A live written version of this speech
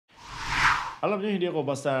Alam niyo, hindi ako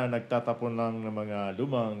basta nagtatapon lang ng mga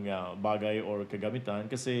lumang bagay or kagamitan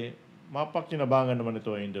kasi mapakinabangan naman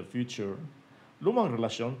ito in the future. Lumang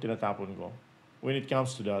relasyon, tinatapon ko. When it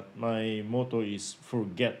comes to that, my motto is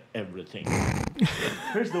forget everything.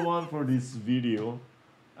 Here's the one for this video.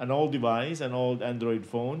 An old device, an old Android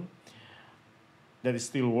phone that is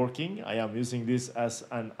still working. I am using this as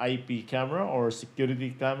an IP camera or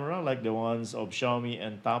security camera like the ones of Xiaomi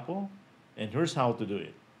and Tapo. And here's how to do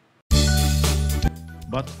it.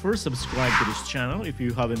 But first, subscribe to this channel if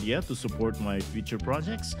you haven't yet to support my future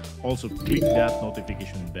projects. Also, click that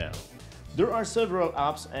notification bell. There are several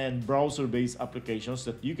apps and browser-based applications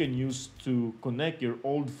that you can use to connect your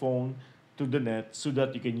old phone to the net so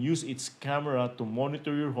that you can use its camera to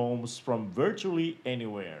monitor your homes from virtually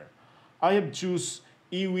anywhere. I have choose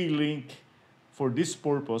eWeLink for this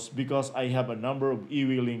purpose because I have a number of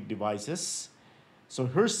eWeLink devices. So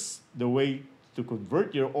here's the way to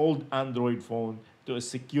convert your old Android phone to a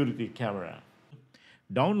security camera.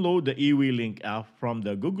 Download the eWeLink app from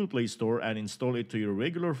the Google Play Store and install it to your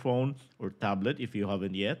regular phone or tablet if you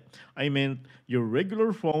haven't yet. I meant your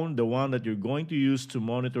regular phone, the one that you're going to use to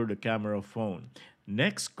monitor the camera phone.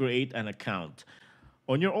 Next, create an account.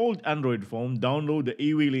 On your old Android phone, download the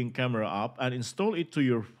eWeLink camera app and install it to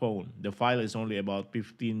your phone. The file is only about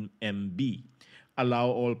 15 MB. Allow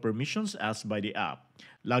all permissions asked by the app.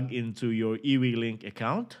 Log into your eWeLink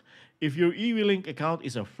account. If your eWeLink account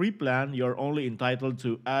is a free plan, you're only entitled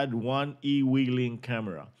to add one eWeLink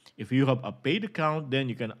camera. If you have a paid account, then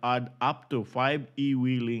you can add up to 5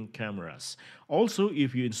 eWeLink cameras. Also,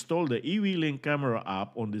 if you install the eWeLink camera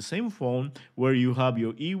app on the same phone where you have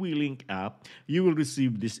your eWeLink app, you will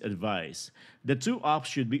receive this advice. The two apps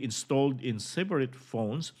should be installed in separate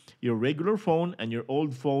phones, your regular phone and your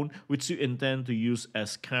old phone which you intend to use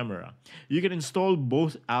as camera. You can install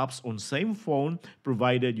both apps on same phone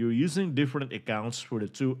provided you're using different accounts for the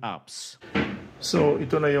two apps. So,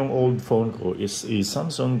 ito na yung old phone ko. It's a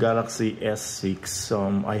Samsung Galaxy S6.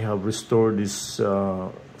 I have restored this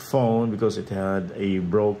phone because it had a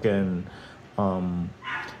broken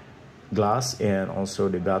glass and also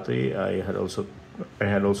the battery. I had also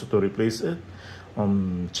to replace it.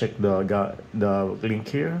 Check the link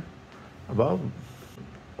here above.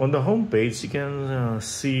 On the home page, you can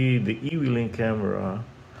see the eWeLink camera.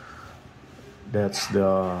 That's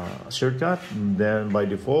the shortcut. Then by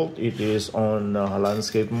default, it is on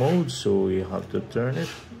landscape mode, so you have to turn it.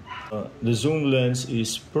 The zoom lens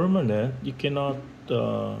is permanent. You cannot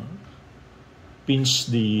pinch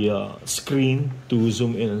the screen to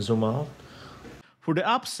zoom in and zoom out. For the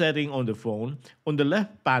app setting on the phone, on the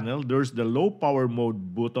left panel, there's the low power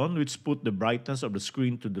mode button which put the brightness of the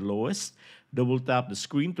screen to the lowest. Double tap the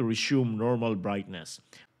screen to resume normal brightness.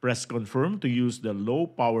 Press confirm to use the low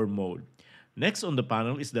power mode. Next on the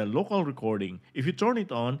panel is the local recording. If you turn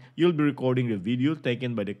it on, you'll be recording the video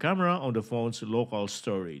taken by the camera on the phone's local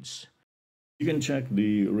storage. You can check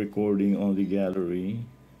the recording on the gallery.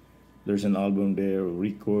 There's an album there,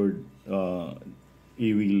 record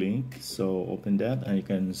eWeLink. So open that and you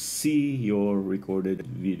can see your recorded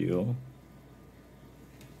video.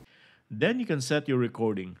 Then you can set your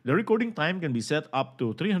recording. The recording time can be set up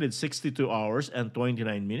to 362 hours and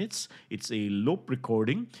 29 minutes. It's a loop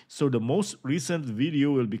recording, so the most recent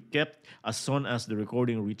video will be kept as soon as the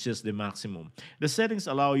recording reaches the maximum. The settings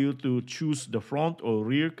allow you to choose the front or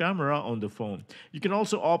rear camera on the phone. You can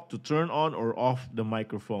also opt to turn on or off the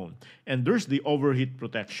microphone. And there's the overheat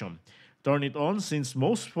protection. Turn it on since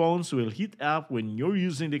most phones will heat up when you're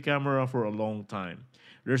using the camera for a long time.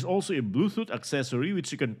 There's also a Bluetooth accessory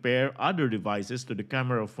which you can pair other devices to the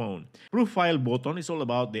camera phone. Profile button is all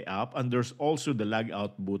about the app, and there's also the log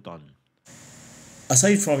out button.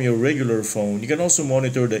 Aside from your regular phone, you can also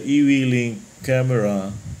monitor the eWeLink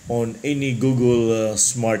camera on any Google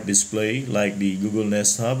smart display like the Google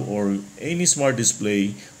Nest Hub or any smart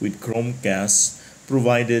display with Chromecast,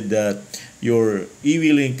 provided that your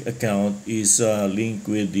eWeLink account is linked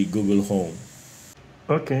with the Google Home.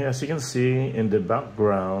 Okay, as you can see in the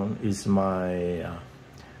background is my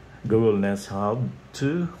Google Nest Hub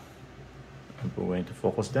 2. I'm going to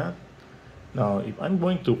focus that. Now, if I'm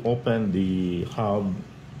going to open the hub,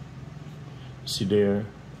 see there,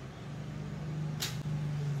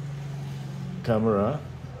 camera.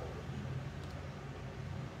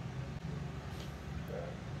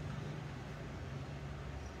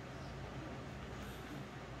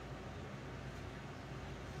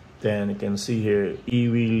 Then you can see here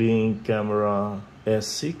eWeLink camera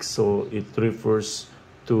S6, so it refers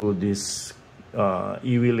to this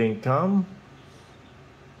eWeLink cam.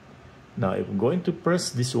 Now if I'm going to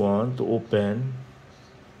press this one to open,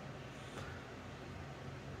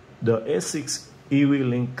 the S6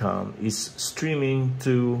 eWeLink cam is streaming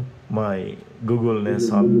to my Google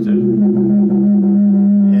Nest Hub 2,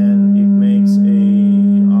 and it makes a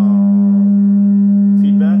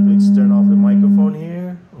feedback. Let's turn off the microphone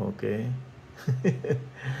here. Okay.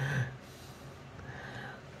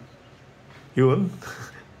 Yun.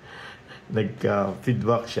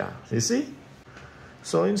 Nag-feedback siya. You see?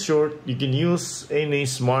 So in short, you can use any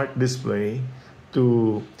smart display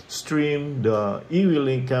to stream the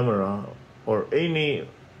eWeLink camera or any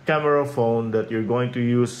camera phone that you're going to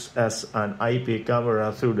use as an IP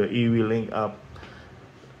camera through the eWeLink app.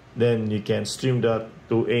 Then you can stream that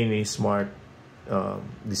to any smart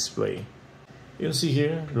display. You see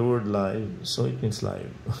here the word live, so it means live.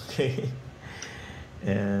 Okay.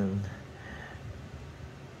 And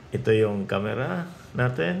ito yung camera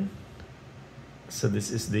natin. So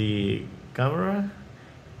this is the camera,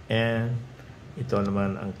 and ito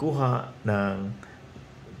naman ang kuha ng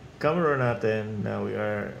camera natin. Now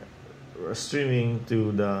we're streaming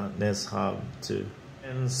to the Nest Hub 2.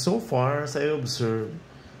 And so far, as I observe,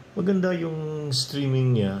 maganda yung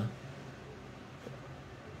streaming niya.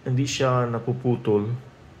 Hindi siya napuputol,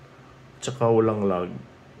 tsaka walang lag.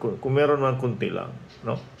 Kung meron man kunti lang,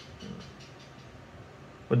 no?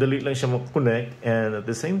 Madali lang siya mag-connect, and at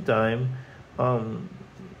the same time,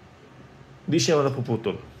 di siya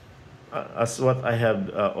napuputol. As what I have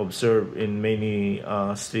observed in many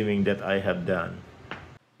streaming that I have done.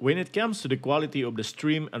 When it comes to the quality of the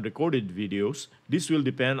stream and recorded videos, this will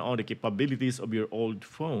depend on the capabilities of your old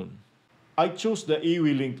phone. I chose the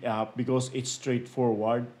eWeLink app because it's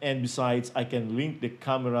straightforward, and besides, I can link the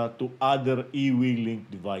camera to other eWeLink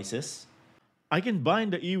devices. I can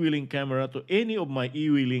bind the eWeLink camera to any of my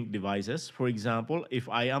eWeLink devices. For example, if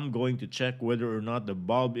I am going to check whether or not the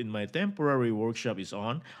bulb in my temporary workshop is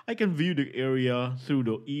on, I can view the area through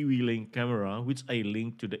the eWeLink camera, which I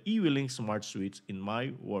link to the eWeLink smart switch in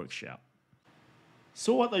my workshop.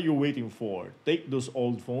 So what are you waiting for? Take those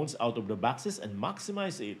old phones out of the boxes and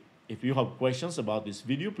maximize it. If you have questions about this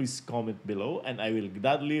video, please comment below and I will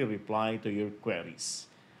gladly reply to your queries.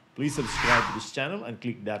 Please subscribe to this channel and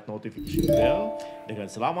click that notification bell. Daghang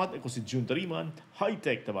salamat. Ako si Jun Tariman. High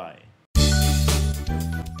Tech Tabay.